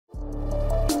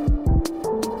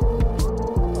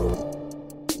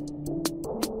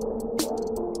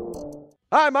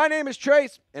Hi, my name is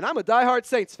Trace, and I'm a diehard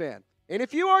Saints fan. And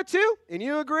if you are too, and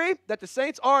you agree that the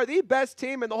Saints are the best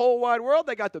team in the whole wide world,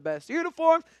 they got the best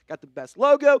uniform, got the best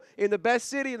logo, in the best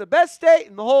city, in the best state,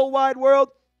 in the whole wide world,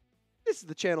 this is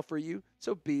the channel for you,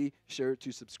 so be sure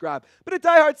to subscribe. But a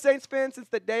diehard Saints fan since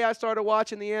the day I started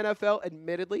watching the NFL.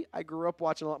 Admittedly, I grew up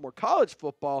watching a lot more college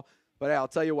football, but I'll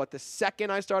tell you what, the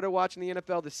second I started watching the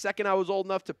NFL, the second I was old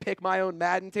enough to pick my own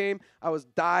Madden team, I was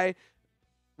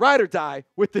ride or die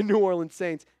with the New Orleans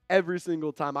Saints every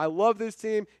single time. I love this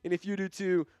team, and if you do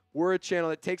too, we're a channel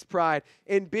that takes pride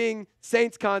in being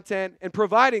Saints content and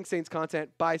providing Saints content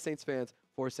by Saints fans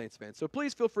for Saints fans. So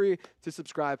please feel free to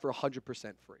subscribe for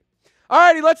 100% free. All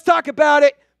righty, let's talk about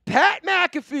it. Pat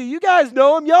McAfee, you guys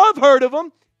know him. Y'all have heard of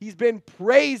him. He's been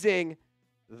praising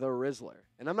the Rizzler.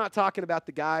 And I'm not talking about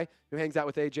the guy who hangs out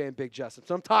with AJ and Big Justin.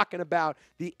 So I'm talking about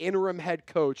the interim head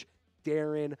coach,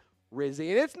 Darren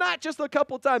Rizzi. And it's not just a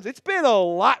couple times. It's been a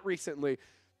lot recently.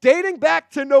 Dating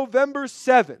back to November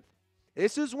 7th.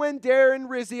 This is when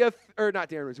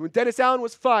when Dennis Allen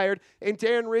was fired, and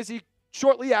Darren Rizzi,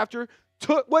 shortly after,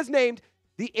 was named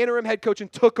the interim head coach and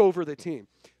took over the team.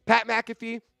 Pat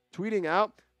McAfee tweeting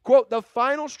out, quote, "The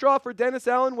final straw for Dennis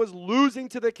Allen was losing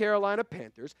to the Carolina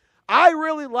Panthers. I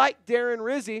really like Darren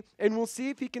Rizzi, and we'll see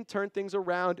if he can turn things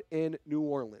around in New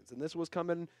Orleans." And this was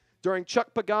coming during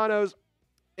Chuck Pagano's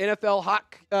NFL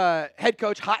head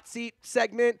coach hot seat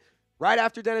segment right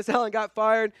after Dennis Allen got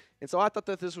fired. And so I thought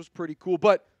that this was pretty cool.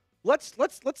 But let's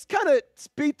kind of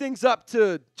speed things up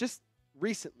to just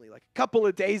recently, like a couple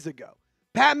of days ago.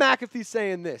 Pat McAfee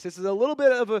saying this. This is a little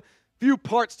bit of a few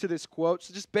parts to this quote,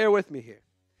 so just bear with me here.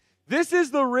 "This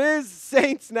is the Rizz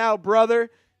Saints now, brother.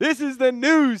 This is the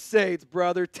new Saints,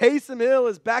 brother. Taysom Hill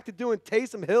is back to doing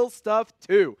Taysom Hill stuff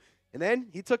too." And then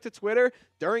he took to Twitter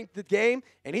during the game,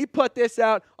 and he put this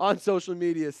out on social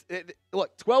media.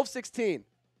 Look, 12-16.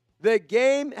 The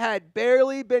game had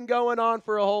barely been going on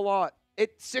for a whole lot.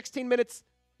 16 minutes,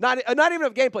 not even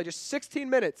of gameplay, just 16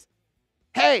 minutes.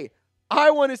 "Hey,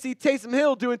 I want to see Taysom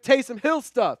Hill doing Taysom Hill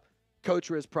stuff." Coach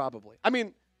Rizz probably. I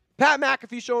mean, Pat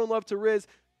McAfee showing love to Rizz.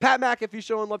 Pat McAfee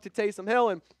showing love to Taysom Hill,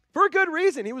 and for a good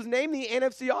reason. He was named the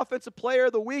NFC Offensive Player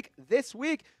of the Week this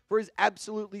week for his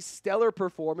absolutely stellar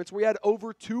performance, where he had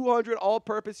over 200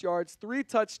 all-purpose yards, 3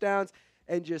 touchdowns,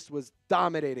 and just was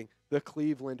dominating the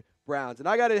Cleveland Browns. And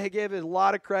I got to give it a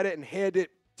lot of credit and hand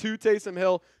it to Taysom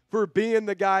Hill for being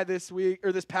the guy this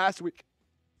past week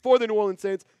for the New Orleans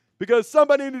Saints, because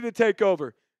somebody needed to take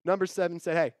over. Number 7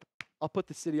 said, "Hey, I'll put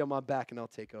the city on my back and I'll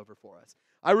take over for us."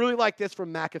 I really like this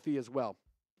from McAfee as well.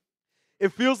 "It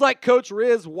feels like Coach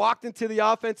Rizz walked into the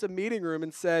offensive meeting room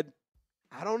and said,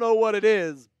 'I don't know what it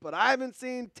is, but I haven't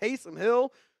seen Taysom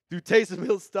Hill do Taysom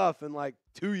Hill stuff in like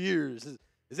 2 years.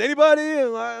 Is anybody,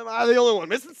 am I the only one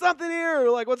missing something here?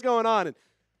 Or like, what's going on?" And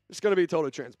I'm just going to be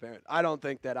totally transparent. I don't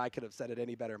think that I could have said it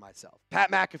any better myself. Pat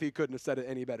McAfee couldn't have said it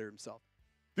any better himself.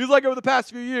 Feels like over the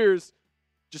past few years,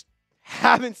 just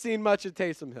haven't seen much of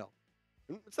Taysom Hill.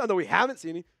 It's not that we haven't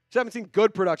seen it, just haven't seen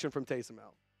good production from Taysom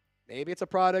Hill. Maybe it's a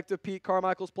product of Pete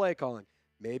Carmichael's play calling.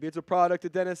 Maybe it's a product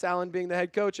of Dennis Allen being the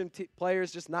head coach and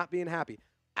players just not being happy.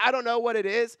 I don't know what it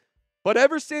is, but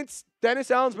ever since Dennis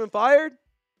Allen's been fired,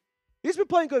 he's been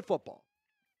playing good football.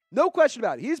 No question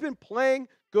about it. He's been playing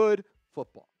good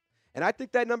football. And I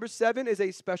think that number 7 is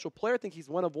a special player. I think he's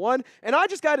one of one. And I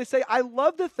just got to say, I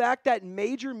love the fact that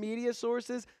major media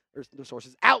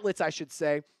outlets, I should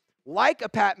say, like a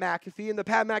Pat McAfee and the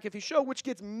Pat McAfee Show, which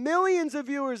gets millions of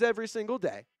viewers every single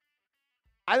day.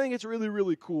 I think it's really,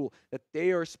 really cool that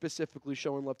they are specifically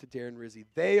showing love to Darren Rizzi.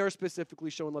 They are specifically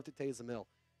showing love to Taysom Hill.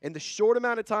 In the short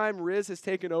amount of time Rizz has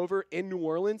taken over in New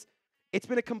Orleans, it's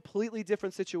been a completely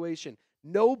different situation.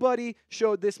 Nobody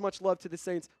showed this much love to the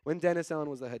Saints when Dennis Allen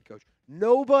was the head coach.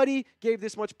 Nobody gave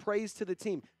this much praise to the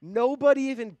team. Nobody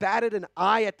even batted an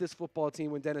eye at this football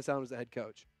team when Dennis Allen was the head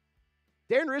coach.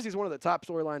 Darren Rizzi is one of the top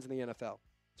storylines in the NFL.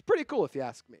 It's pretty cool if you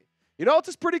ask me. You know what's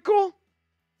just pretty cool?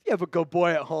 You have a good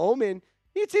boy at home, and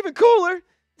it's even cooler.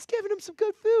 It's giving him some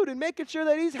good food and making sure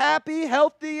that he's happy,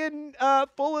 healthy, and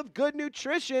full of good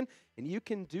nutrition. And you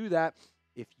can do that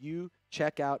if you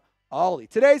check out Ollie.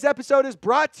 Today's episode is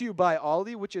brought to you by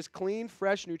Ollie, which is clean,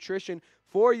 fresh nutrition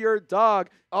for your dog.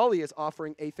 Ollie is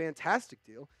offering a fantastic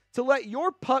deal to let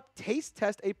your pup taste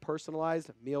test a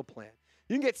personalized meal plan.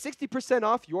 You can get 60%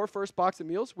 off your first box of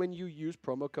meals when you use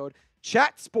promo code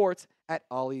CHATSPORTS at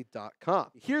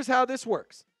ollie.com. Here's how this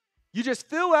works. You just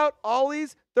fill out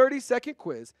Ollie's 30-second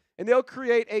quiz, and they'll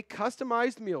create a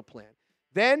customized meal plan.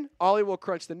 Then Ollie will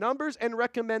crunch the numbers and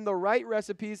recommend the right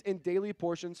recipes and daily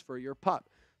portions for your pup.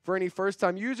 For any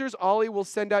first-time users, Ollie will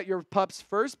send out your pup's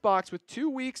first box with 2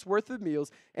 weeks' worth of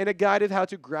meals and a guide of how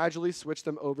to gradually switch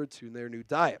them over to their new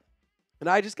diet. And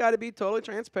I just got to be totally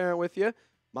transparent with you.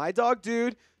 My dog,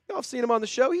 Dude, y'all have seen him on the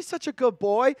show. He's such a good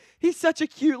boy. He's such a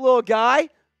cute little guy.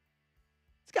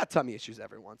 He's got tummy issues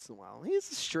every once in a while. He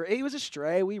was a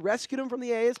stray. We rescued him from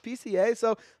the ASPCA.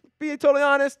 So, being totally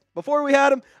honest, before we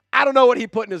had him, I don't know what he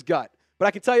put in his gut. But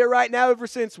I can tell you right now, ever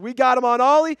since we got him on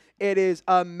Ollie, it is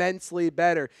immensely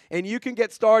better. And you can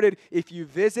get started if you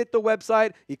visit the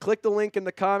website, you click the link in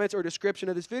the comments or description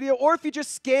of this video, or if you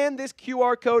just scan this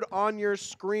QR code on your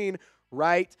screen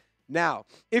right now.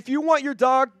 If you want your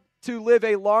dog to live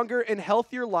a longer and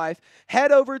healthier life,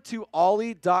 head over to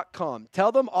ollie.com.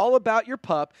 Tell them all about your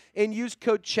pup and use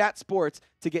code CHATSPORTS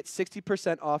to get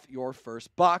 60% off your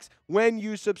first box when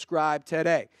you subscribe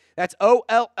today. That's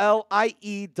OLLIE.com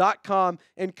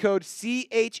and code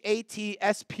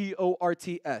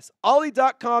CHATSPORTS.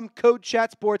 Ollie.com, code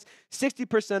CHATSPORTS,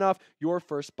 60% off your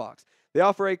first box. They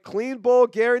offer a clean bowl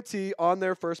guarantee on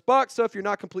their first box, so if you're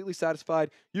not completely satisfied,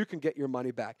 you can get your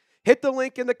money back. Hit the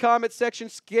link in the comment section,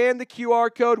 scan the QR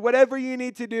code, whatever you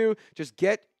need to do. Just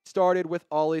get started with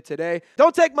Ollie today.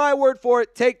 Don't take my word for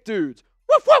it. Take Dude's.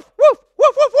 Woof, woof, woof,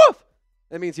 woof, woof, woof.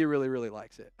 That means he really, really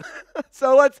likes it.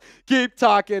 So let's keep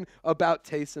talking about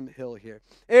Taysom Hill here.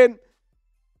 And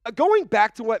going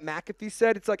back to what McAfee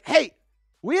said, it's like, hey,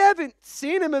 we haven't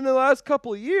seen him in the last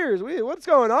couple of years. What's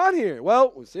going on here?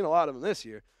 Well, we've seen a lot of him this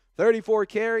year. 34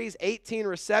 carries, 18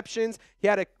 receptions. He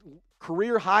had a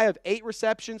career high of 8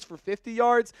 receptions for 50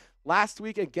 yards last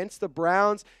week against the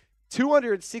Browns.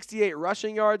 268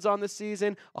 rushing yards on the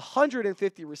season,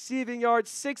 150 receiving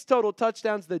yards, 6 total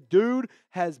touchdowns. The dude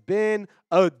has been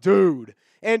a dude.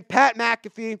 And Pat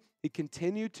McAfee, he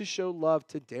continued to show love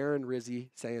to Darren Rizzi,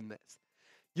 saying this.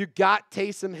 You got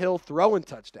Taysom Hill throwing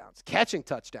touchdowns, catching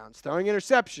touchdowns, throwing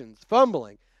interceptions,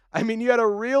 fumbling. I mean, you had a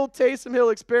real Taysom Hill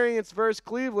experience versus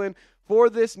Cleveland for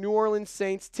this New Orleans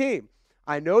Saints team.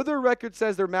 I know their record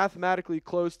says they're mathematically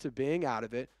close to being out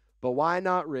of it, but why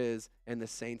not Rizz and the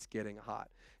Saints getting hot?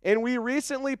 And we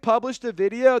recently published a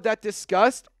video that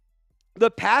discussed the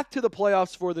path to the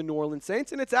playoffs for the New Orleans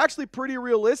Saints, and it's actually pretty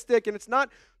realistic, and it's not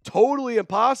totally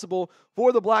impossible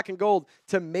for the black and gold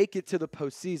to make it to the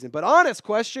postseason. But honest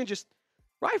question, just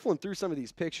rifling through some of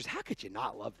these pictures, how could you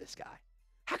not love this guy?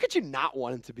 How could you not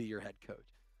want him to be your head coach?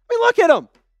 I mean, look at him.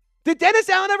 Did Dennis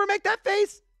Allen ever make that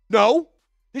face? No.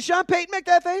 Did Sean Payton make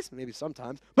that face? Maybe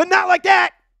sometimes, but not like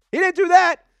that. He didn't do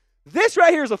that. This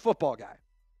right here is a football guy.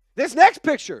 This next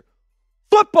picture,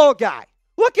 football guy.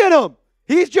 Look at him.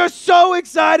 He's just so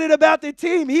excited about the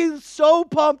team. He's so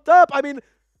pumped up. I mean,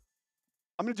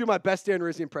 I'm going to do my best Darren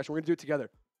Rizzi impression. We're going to do it together.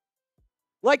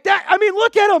 Like that. I mean,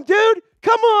 look at him, dude.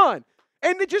 Come on.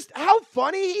 And just how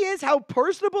funny he is, how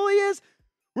personable he is.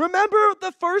 Remember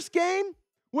the first game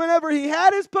whenever he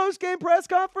had his post-game press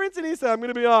conference and he said, I'm going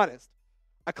to be honest.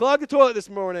 I clogged the toilet this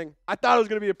morning. I thought it was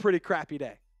going to be a pretty crappy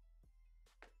day.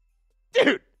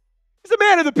 Dude, he's a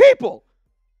man of the people.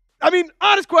 I mean,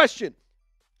 honest question.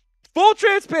 Full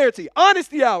transparency,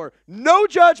 honesty hour, no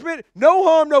judgment, no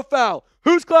harm, no foul.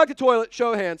 Who's clogged the toilet?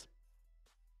 Show of hands.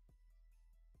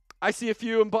 I see a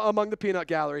few among the peanut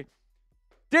gallery.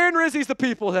 Darren Rizzi's the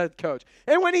people head coach.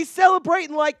 And when he's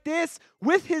celebrating like this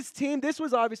with his team, this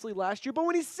was obviously last year, but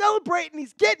when he's celebrating,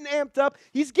 he's getting amped up,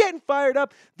 he's getting fired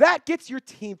up, that gets your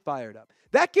team fired up.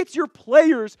 That gets your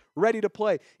players ready to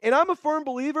play. And I'm a firm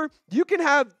believer, you can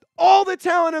have all the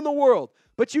talent in the world,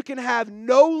 but you can have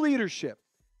no leadership.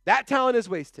 That talent is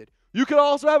wasted. You could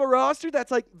also have a roster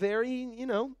that's like very,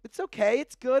 it's okay,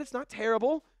 it's good, it's not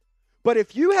terrible. But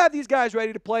if you have these guys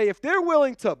ready to play, if they're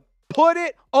willing to put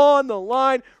it on the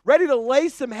line, ready to lay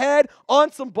some head on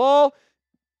some ball,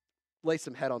 that's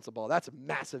a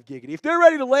massive giggity. If they're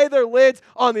ready to lay their lids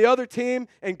on the other team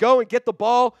and go and get the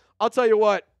ball, I'll tell you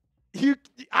what,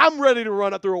 I'm ready to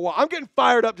run up through a wall. I'm getting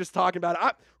fired up just talking about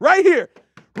it. Right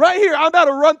here, I'm about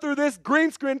to run through this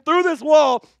green screen, through this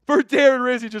wall for Darren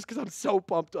Rizzi just because I'm so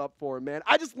pumped up for him, man.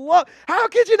 I just love, how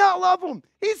could you not love him?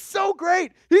 He's so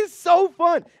great. He's so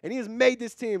fun. And he has made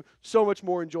this team so much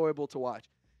more enjoyable to watch.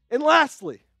 And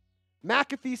lastly,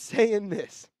 McAfee saying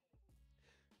this.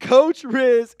 Coach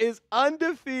Rizz is an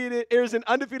undefeated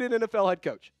NFL head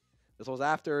coach. This was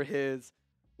after his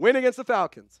win against the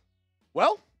Falcons.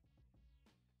 Well,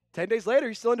 10 days later,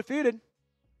 he's still undefeated.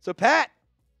 So, Pat,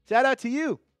 shout out to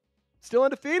you. Still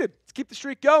undefeated. Let's keep the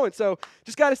streak going. So,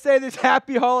 just got to say this,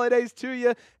 happy holidays to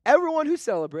you. Everyone who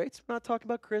celebrates. We're not talking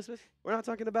about Christmas. We're not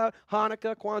talking about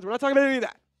Hanukkah, Kwanzaa. We're not talking about any of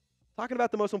that. We're talking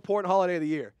about the most important holiday of the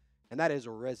year. and that is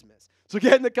Rizmas. So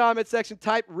get in the comment section,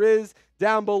 type Rizz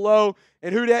down below.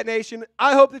 And Who Dat Nation,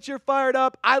 I hope that you're fired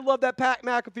up. I love that Pat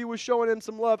McAfee was showing him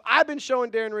some love. I've been showing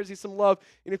Darren Rizzi some love.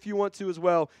 And if you want to as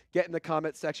well, get in the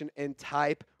comment section and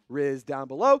type Rizz down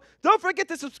below. Don't forget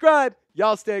to subscribe.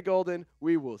 Y'all stay golden.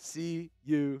 We will see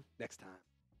you next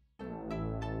time.